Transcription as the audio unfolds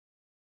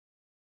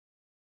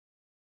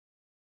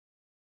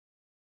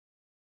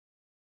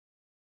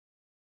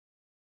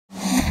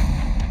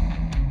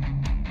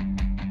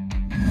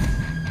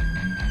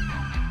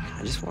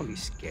just want to be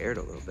scared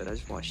a little bit. I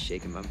just want to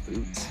shake in my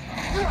boots.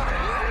 Hey,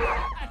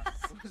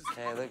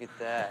 look at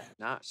that.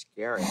 Not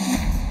scary.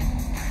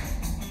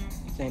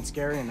 This ain't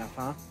scary enough,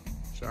 huh?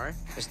 Sorry?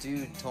 This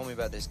dude told me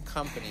about this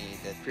company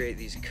that create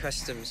these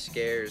custom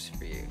scares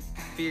for you.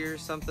 Fear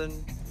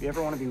something? If you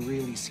ever want to be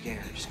really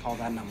scared, just call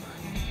that number.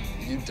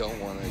 You don't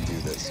want to do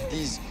this.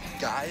 These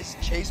guys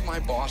chased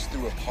my boss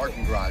through a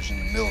parking garage in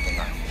the middle of the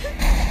night.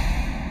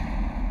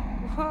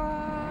 Hello?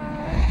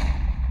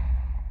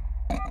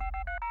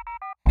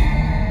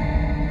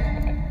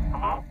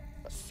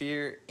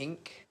 Fear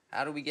Inc.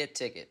 How do we get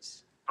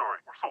tickets? Sorry,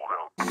 we're sold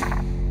out.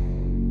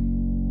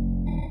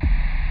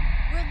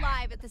 We're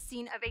live at the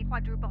scene of a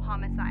quadruple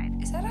homicide.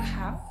 Is that a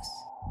house?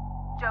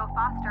 Joe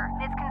Foster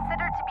is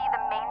considered to be the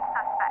main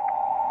suspect.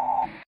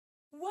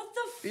 What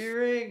the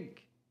Fear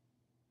Inc.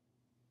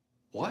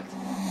 What?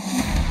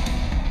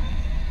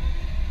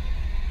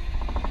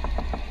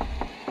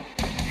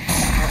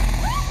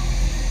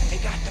 They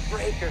got the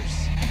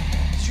breakers.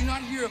 Did you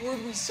not hear a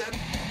word we said?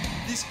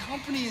 This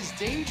company is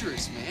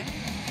dangerous, man.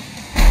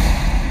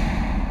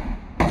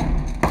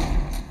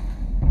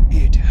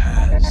 It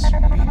has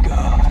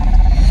begun.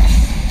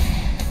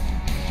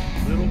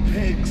 Little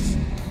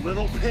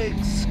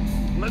pigs,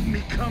 let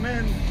me come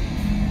in.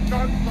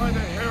 Not by the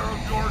hair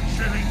of your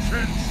chinny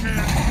chin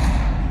chin.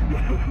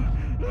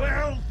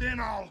 Well, then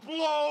I'll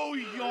blow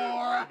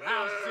your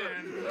house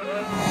in.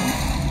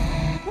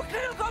 What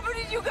kind of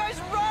company do you guys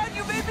run?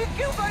 You made me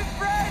kill my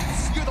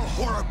friends! You're the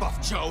horror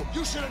buff, Joe.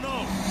 You should have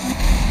known.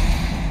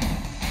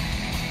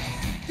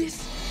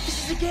 This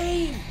is a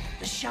game.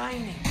 The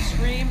Shining,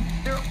 Scream,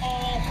 they're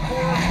all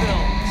horror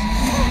films.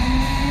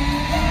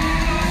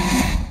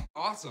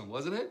 Awesome,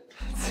 wasn't it?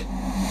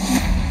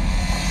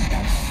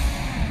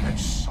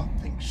 There's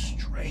something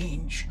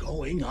strange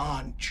going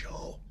on,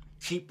 Joe.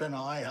 Keep an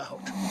eye out.